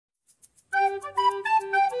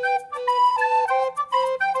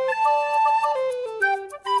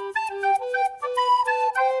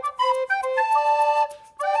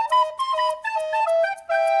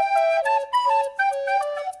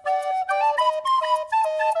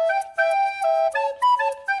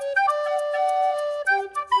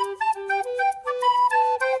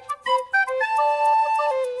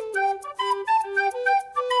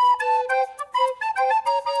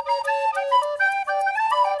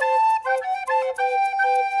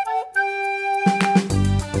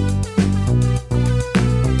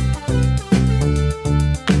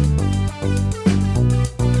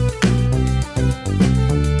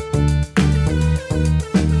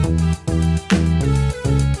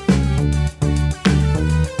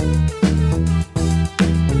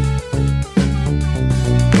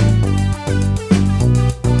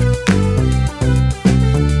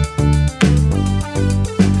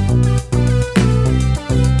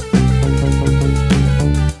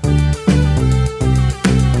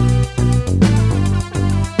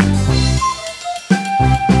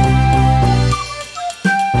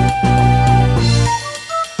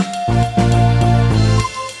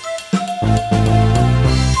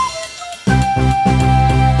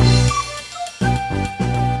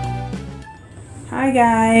Hi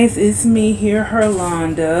guys, it's me here,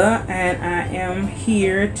 Herlonda, and I am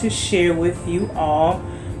here to share with you all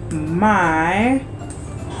my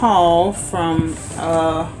haul from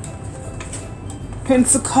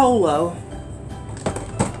Pensacola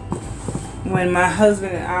when my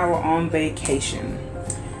husband and I were on vacation.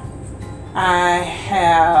 I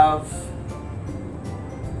have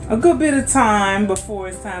a good bit of time before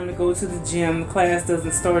it's time to go to the gym. The class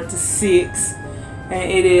doesn't start till 6. And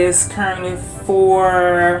it is currently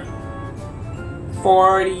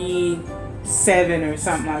 4:47 or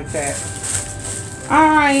something like that.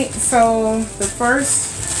 Alright, so the first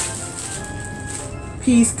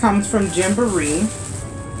piece comes from Gymboree.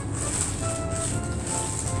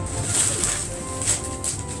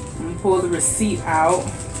 I'm going to pull the receipt out.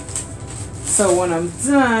 So when I'm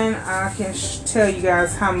done, I can tell you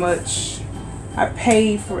guys how much I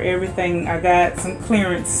paid for everything. I got some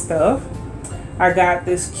clearance stuff. I got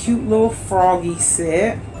this cute little froggy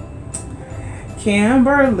set.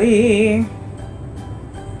 Kimberly.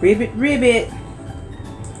 Ribbit.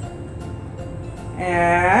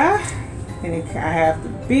 And I have the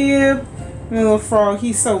bib. And the little frog.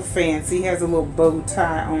 He's so fancy. He has a little bow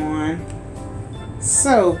tie on.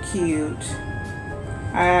 So cute.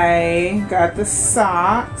 I got the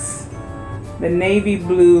socks. The navy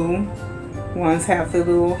blue ones have the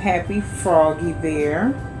little happy froggy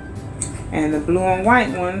there. And the blue and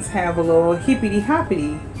white ones have a little hippity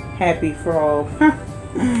hoppity happy frog.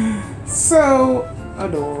 So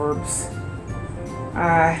adorbs.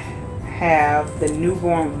 I have the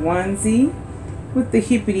newborn onesie with the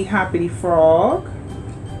hippity hoppity frog.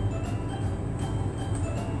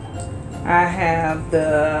 I have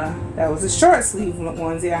that was a short sleeve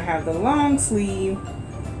onesie. I have the long sleeve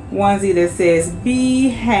onesie that says be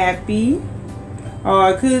happy. Or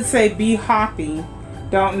I could say be hoppy.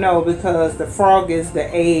 Don't know because the frog is the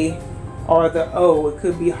A or the O. It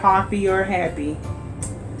could be hoppy or happy.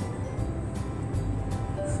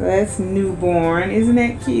 So that's newborn. Isn't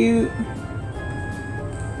that cute?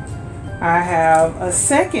 I have a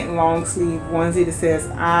second long sleeve onesie that says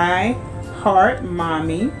I heart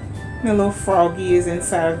mommy. The little froggy is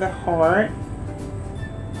inside of the heart.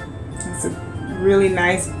 It's a really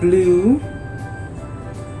nice blue.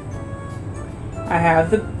 I have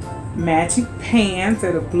the matching pants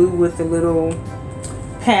that are blue with the little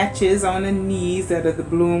patches on the knees that are the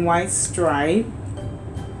blue and white stripe.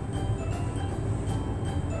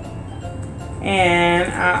 And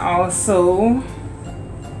I also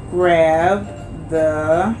grabbed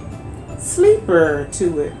the sleeper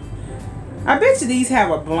to it. I bet you these have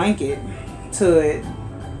a blanket to it.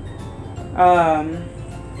 I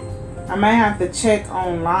might have to check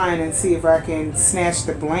online and see if I can snatch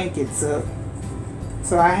the blankets up.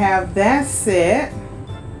 So I have that set.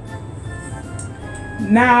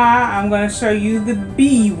 Now I'm going to show you the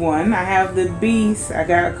B one. I have the B's. I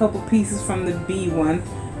got a couple pieces from the B one.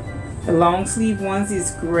 The long sleeve onesie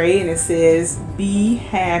is gray and it says be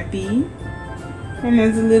happy. And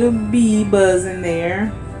there's a little bee buzz in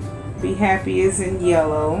there. Be happy is in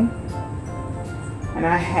yellow. And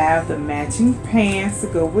I have the matching pants to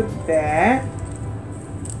go with that.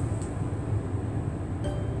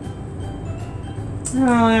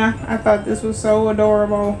 Oh yeah, I thought this was so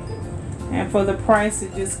adorable. And for the price,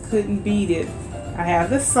 it just couldn't beat it. I have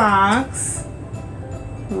the socks.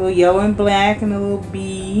 A little yellow and black and a little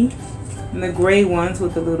bee. And the gray ones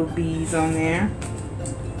with the little bees on there.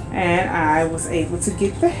 And I was able to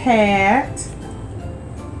get the hat.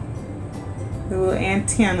 The little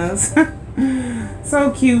antennas.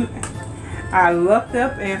 So cute. I looked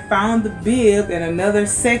up and found the bib in another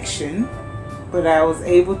section. But I was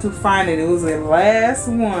able to find it. It was the last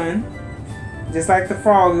one. Just like the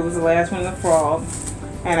frog, it was the last one of the frog.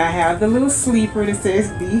 And I have the little sleeper that says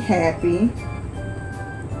be happy.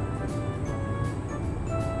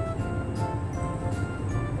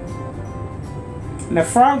 And the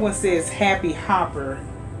frog one says happy hopper.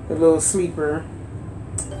 The little sleeper.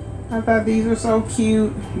 I thought these were so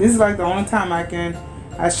cute. This is like the only time I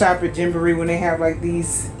shop at Gymboree when they have like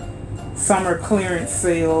these summer clearance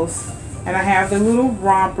sales. And I have the little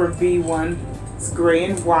romper bee one. It's gray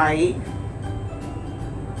and white.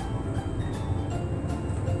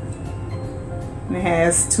 And it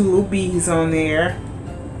has two little bees on there.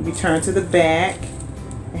 We turn to the back.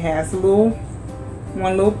 It has one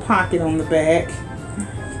little pocket on the back.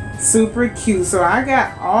 Super cute. So I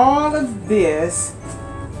got all of this.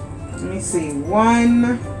 Let me see.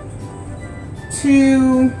 1,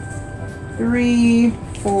 2, 3,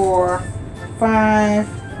 4, 5,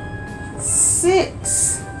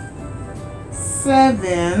 6,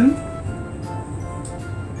 7,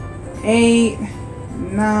 8,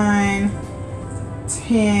 9,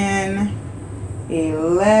 10,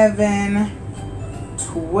 11,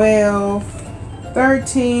 12,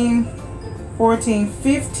 13, 14,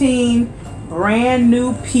 15 brand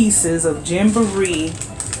new pieces of Gymboree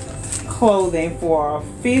clothing for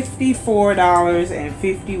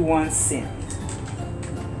 $54.51.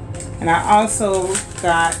 And I also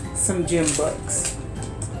got some gym bucks.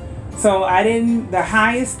 So the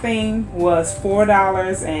highest thing was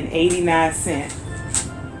 $4.89.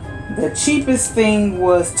 The cheapest thing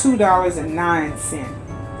was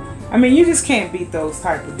 $2.09. I mean, you just can't beat those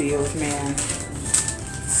type of deals, man.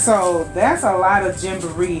 So that's a lot of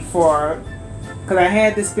Gymboree because I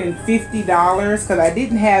had to spend $50 because I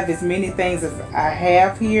didn't have as many things as I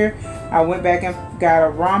have here. I went back and got a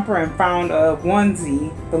romper and found a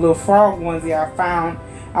onesie, the little frog onesie I found.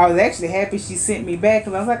 I was actually happy she sent me back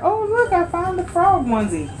because I was like, oh look, I found the frog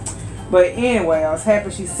onesie. But anyway, I was happy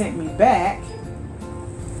she sent me back.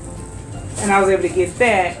 And I was able to get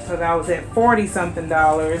that because I was at $40-something.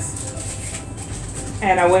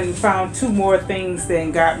 And I went and found two more things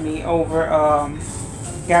that got me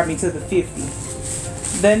to the 50.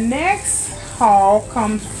 The next haul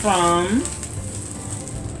comes from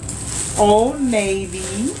Old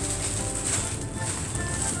Navy.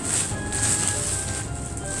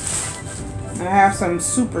 I have some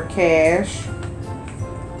super cash.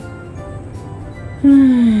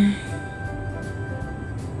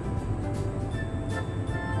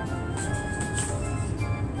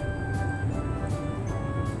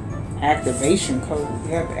 Activation code.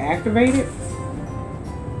 You have to activate it?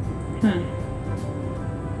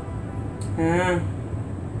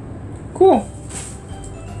 Cool.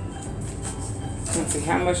 Let's see,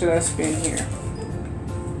 how much did I spend here?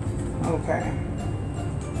 Okay.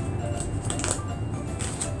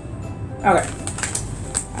 Okay.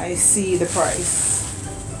 I see the price.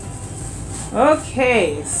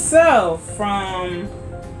 Okay, so from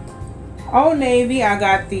Old Navy, I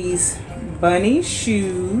got these bunny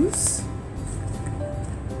shoes.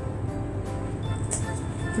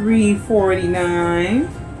 $3.49.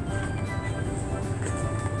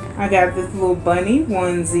 I got this little bunny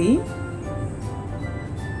onesie.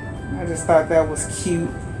 I just thought that was cute.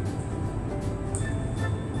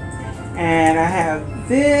 And I have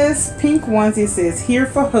this pink onesie. It says here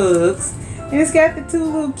for hugs. And it's got the two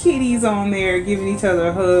little kitties on there giving each other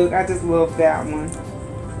a hug. I just love that one.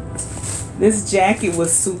 This jacket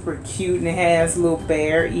was super cute and it has little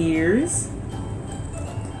bear ears.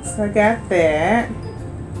 So I got that.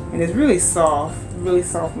 And it's really soft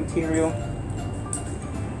material.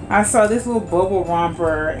 I saw this little bubble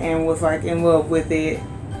romper and was like in love with it.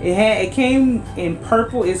 It came in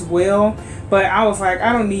purple as well, but I was like,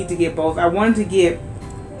 I don't need to get both. I wanted to get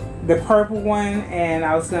the purple one, and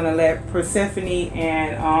I was gonna let Persephone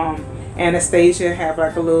and Anastasia have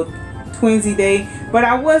like a little twinsy day, but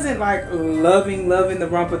I wasn't like loving the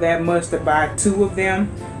romper that much to buy two of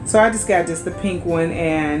them. So I just got the pink one,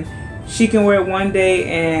 and she can wear it one day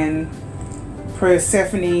and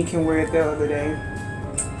Persephone can wear it the other day.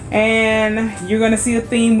 And you're gonna see a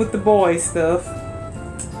theme with the boy stuff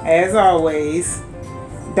as always.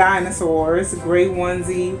 Dinosaurs, gray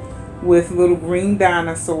onesie with little green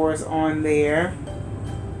dinosaurs on there.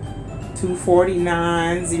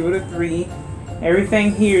 $2.49, 0 to 3.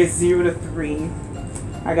 Everything here is 0 to 3.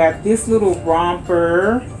 I got this little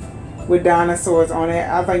romper with dinosaurs on it.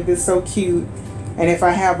 I think this is so cute. And if I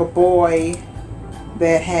have a boy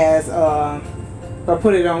that has, if I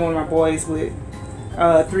put it on one of my boys with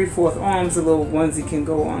 3/4 arms, a little onesie can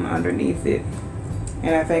go on underneath it.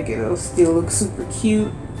 And I think it'll still look super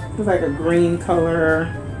cute. It's like a green color.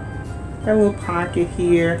 Got a little pocket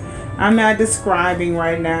here. I'm not describing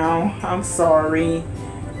right now. I'm sorry.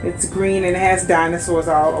 It's green and it has dinosaurs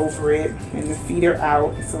all over it. And the feet are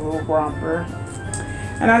out. It's a little romper.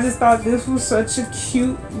 And I just thought this was such a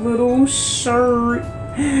cute little shirt.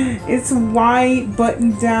 It's white,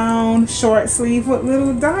 button down, short sleeve with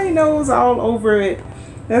little dinos all over it.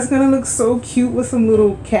 That's gonna look so cute with some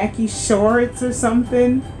little khaki shorts or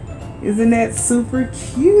something. Isn't that super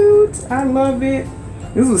cute? I love it.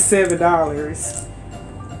 This was $7,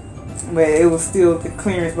 but it was still the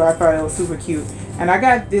clearance, but I thought it was super cute. And I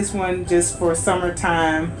got this one just for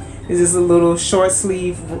summertime. It's just a little short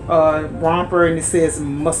sleeve romper, and it says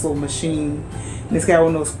Muscle Machine. And it's got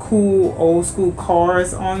one of those cool old school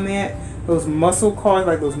cars on that. Those muscle cars,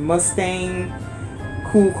 like those Mustang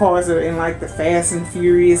cool cars that are in like the Fast and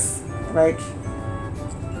Furious, like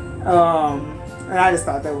and I just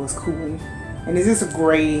thought that was cool. And it's just a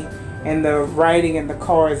gray, and the writing and the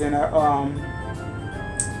car is in a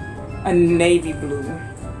navy blue.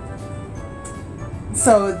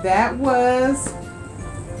 So that was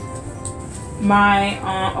my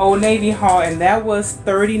Old Navy haul, and that was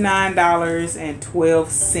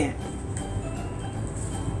 $39.12.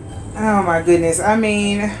 Oh my goodness. I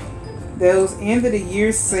mean, those end of the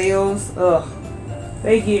year sales, ugh,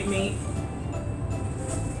 they get me.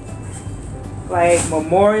 Like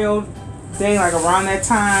Memorial Day, like around that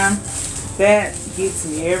time, that gets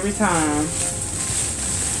me every time.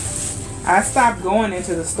 I stopped going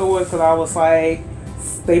into the stores because I was like,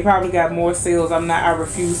 they probably got more sales. I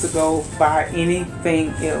refuse to go buy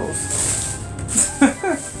anything else.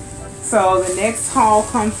 So the next haul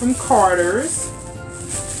comes from Carter's.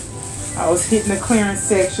 I was hitting the clearance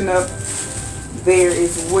section up there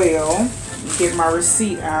as well. Get my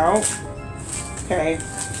receipt out. Okay.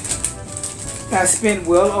 I spent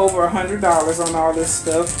well over $100 on all this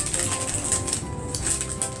stuff.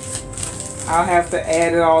 I'll have to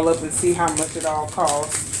add it all up and see how much it all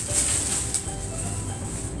costs.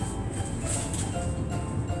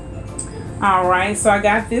 Alright, so I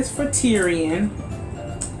got this for Tyrion.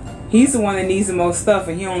 He's the one that needs the most stuff,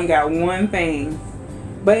 and he only got one thing.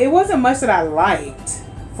 But it wasn't much that I liked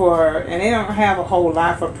for, and they don't have a whole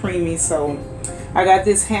lot for preemie, so I got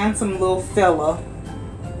this handsome little fella.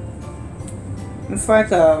 It's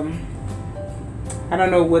like I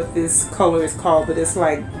don't know what this color is called, but it's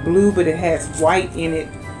like blue, but it has white in it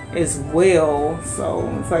as well. So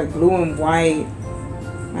it's like blue and white.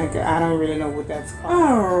 Like, I don't really know what that's called.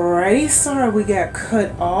 Alrighty, sorry we got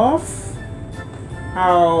cut off.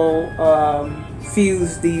 I'll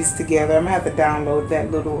fuse these together. I'm gonna have to download that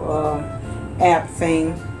little app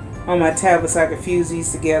thing on my tablet so I can fuse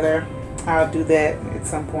these together. I'll do that at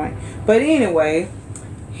some point. But anyway,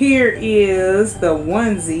 here is the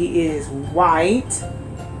onesie. It is white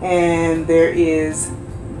and there is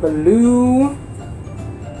blue.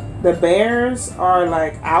 The bears are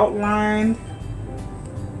like outlined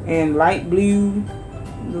and light blue,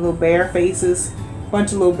 the little bear faces,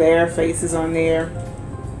 bunch of little bear faces on there.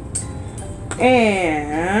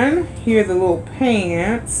 And here are the little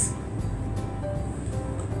pants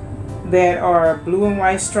that are blue and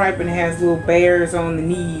white stripe and has little bears on the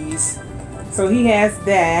knees. So he has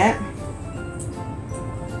that.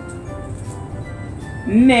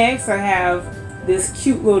 Next I have this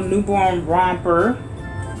cute little newborn romper.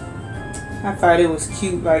 I thought it was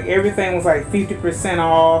cute. Like everything was like 50%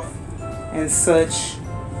 off and such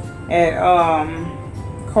at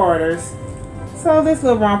Carter's. So this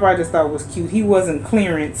little romper I just thought was cute. He wasn't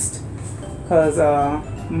clearanced because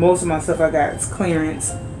most of my stuff I got is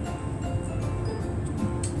clearance.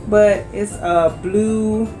 But it's a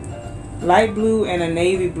blue, light blue and a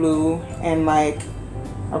navy blue, and like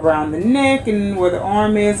around the neck and where the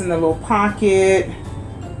arm is and the little pocket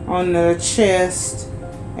on the chest.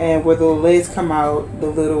 And where the legs come out, the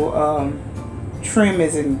little trim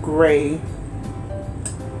is in gray.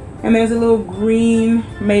 And there's a little green,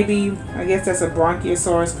 maybe, I guess that's a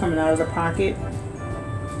Bronchiosaurus coming out of the pocket.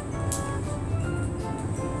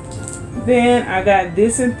 Then I got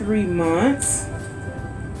this in 3 months.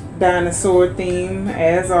 Dinosaur theme,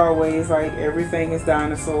 as always, like everything is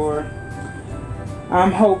dinosaur.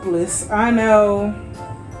 I'm hopeless, I know.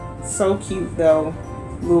 So cute though.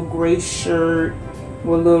 Little gray shirt.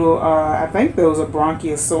 With little, I think those are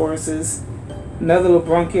Bronchiosauruses. Another little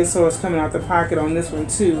Bronchiosaurus coming out the pocket on this one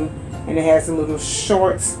too. And it has the little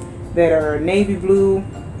shorts that are navy blue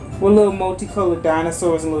with little multicolored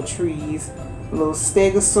dinosaurs and little trees. A little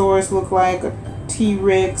Stegosaurus look like a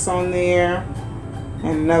T-Rex on there.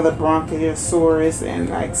 And another Bronchiosaurus and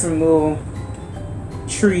like some little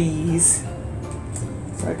trees.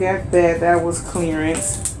 So I got that. That was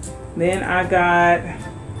clearance. Then I got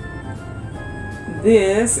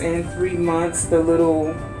this in 3 months, the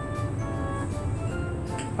little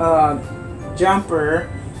jumper,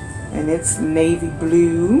 and it's navy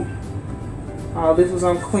blue. This was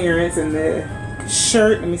on clearance, and the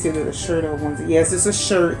shirt, let me see if there's a shirt or onesie. Yes, it's a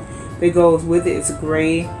shirt that goes with it. It's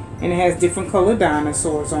gray and it has different colored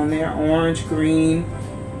dinosaurs on there, orange, green,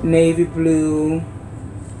 navy blue,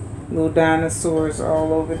 little dinosaurs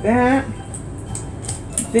all over that.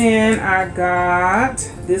 Then I got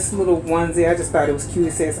this little onesie. I just thought it was cute.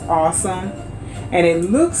 It says awesome. And it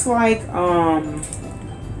looks like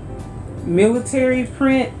military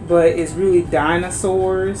print, but it's really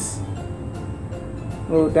dinosaurs.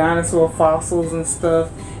 Little dinosaur fossils and stuff.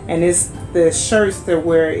 And it's the shirts to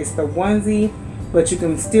wear. It's the onesie, but you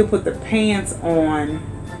can still put the pants on.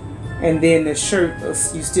 And then the shirt,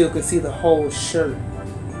 you still can see the whole shirt.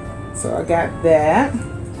 So I got that.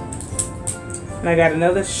 And I got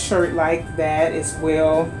another shirt like that as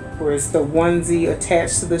well, where it's the onesie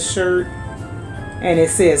attached to the shirt, and it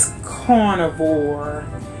says carnivore,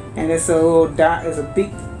 and it's a little dot. It's a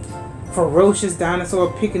big ferocious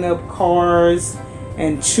dinosaur picking up cars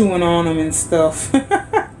and chewing on them and stuff. I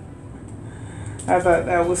thought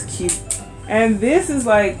that was cute. And this is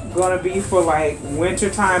like gonna be for like winter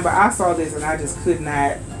time, but I saw this and I just could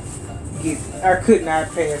not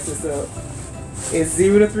pass this up. It's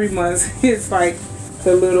 0 to 3 months. It's like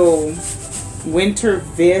the little winter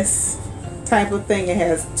vest type of thing. It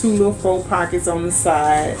has 2 little faux pockets on the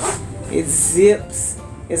side. It zips.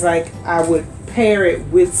 It's like I would pair it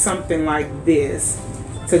with something like this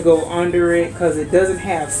to go under it, because it doesn't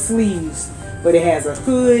have sleeves, but it has a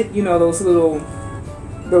hood. You know, those little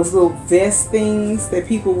vest things that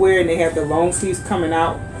people wear, and they have the long sleeves coming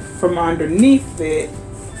out from underneath it.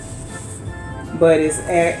 But it's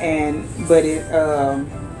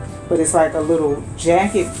like a little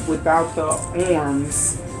jacket without the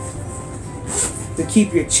arms to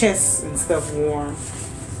keep your chest and stuff warm.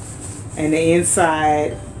 And the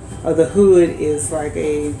inside of the hood is like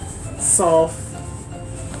a soft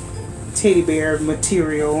teddy bear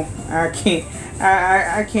material. I can't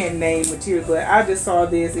name material, but I just saw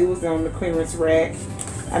this. It was on the clearance rack,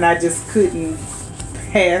 and I just couldn't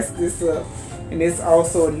pass this up. And it's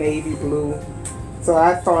also a navy blue. So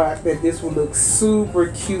I thought that this would look super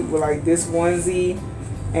cute with like this onesie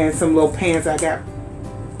and some little pants. I got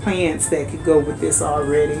pants that could go with this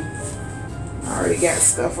already. I already got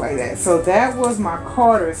stuff like that. So that was my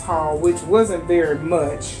Carter's haul, which wasn't very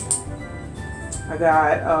much. I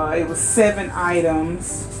got, it was 7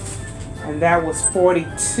 items, and that was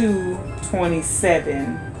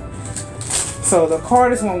 $42.27. So the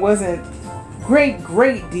Carter's one wasn't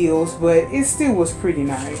great deals, but it still was pretty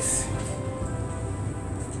nice.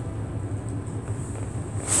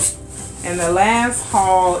 And the last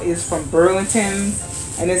haul is from Burlington's,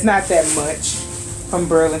 and it's not that much from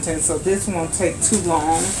Burlington, so this won't take too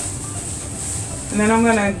long. And then I'm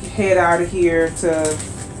gonna head out of here to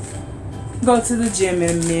go to the gym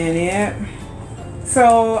in a minute.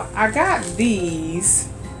 So I got these,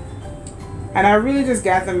 and I really just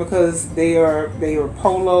got them because they were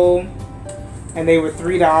polo, and they were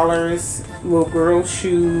 $3, little girl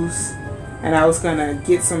shoes. And I was gonna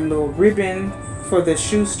get some little ribbon for the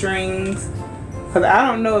shoestrings, because I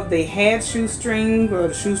don't know if they had shoestrings or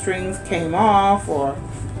the shoestrings came off or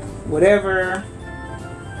whatever.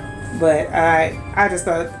 But I just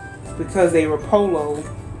thought because they were polo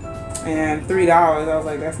and $3, I was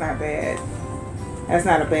like, that's not bad. That's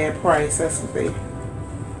not a bad price. That's what they.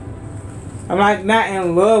 I'm like not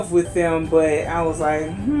in love with them, but I was like,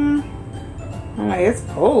 I'm like, it's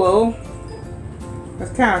polo.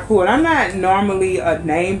 That's kind of cool. And I'm not normally a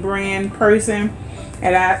name brand person,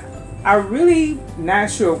 and I really not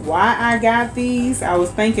sure why I got these. I was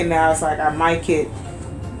thinking that I was like, I might could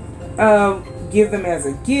give them as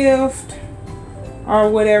a gift or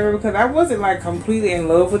whatever, because I wasn't like completely in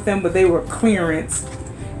love with them, but they were clearance,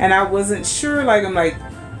 and I wasn't sure. Like, I'm like,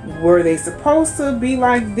 were they supposed to be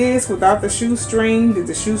like this without the shoestring? Did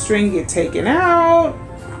the shoestring get taken out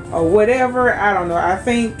or whatever? I don't know. I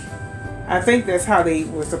think that's how they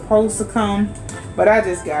were supposed to come, but I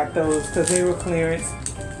just got those because they were clearance.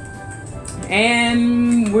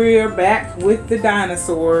 And we're back with the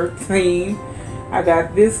dinosaur theme. I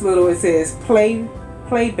got this little, it says play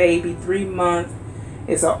baby 3 month.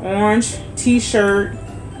 It's an orange t-shirt,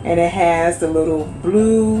 and it has the little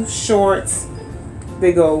blue shorts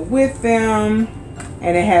that go with them,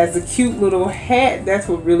 and it has a cute little hat. That's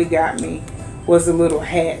what really got me, was the little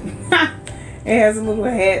hat. It has a little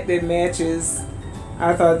hat that matches.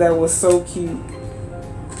 I thought that was so cute.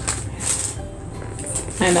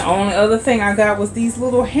 And the only other thing I got was these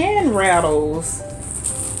little hand rattles.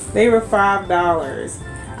 They were $5.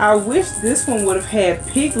 I wish this one would have had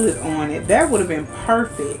Piglet on it. That would have been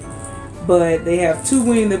perfect. But they have 2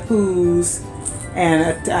 Winnie the Poohs,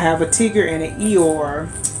 and I have a Tigger and an Eeyore.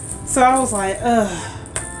 So I was like,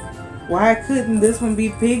 why couldn't this one be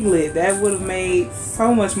Piglet? That would have made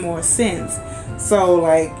so much more sense. So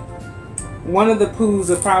like, one of the Poohs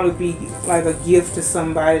would probably be like a gift to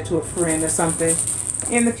somebody, to a friend or something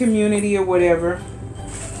in the community or whatever.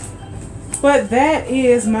 But that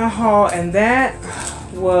is my haul, and that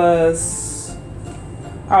was,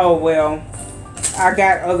 oh well, I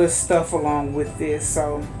got other stuff along with this.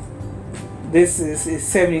 So this is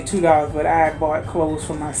 $72, but I bought clothes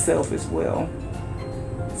for myself as well.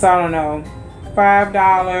 So I don't know, $5,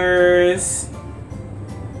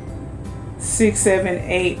 $6,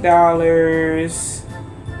 $7, $8.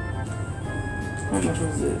 How much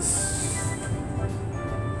was this?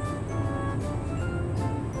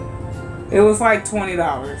 It was like $20,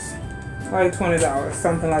 like $20,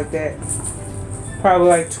 something like that. Probably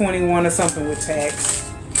like 21 or something with tax.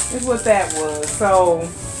 Is what that was. So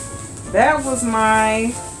that was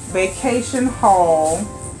my vacation haul.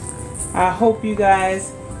 I hope you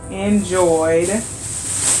guys enjoyed.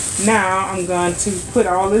 Now I'm going to put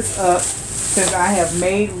all this up since I have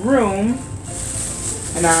made room,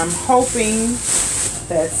 and I'm hoping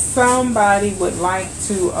that somebody would like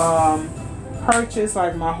to purchase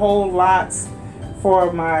like my whole lots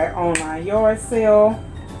for my online yard sale,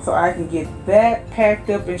 so I can get that packed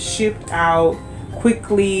up and shipped out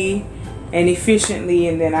quickly and efficiently,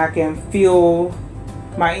 and then I can fill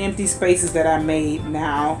my empty spaces that I made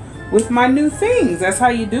now with my new things. That's how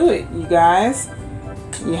you do it, you guys.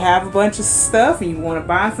 You have a bunch of stuff and you want to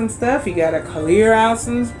buy some stuff, you gotta clear out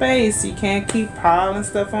some space. You can't keep piling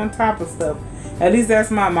stuff on top of stuff. At least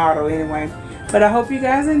that's my motto anyway. But I hope you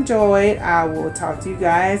guys enjoyed. I will talk to you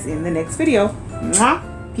guys in the next video.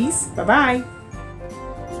 Mwah! Peace. Bye-bye.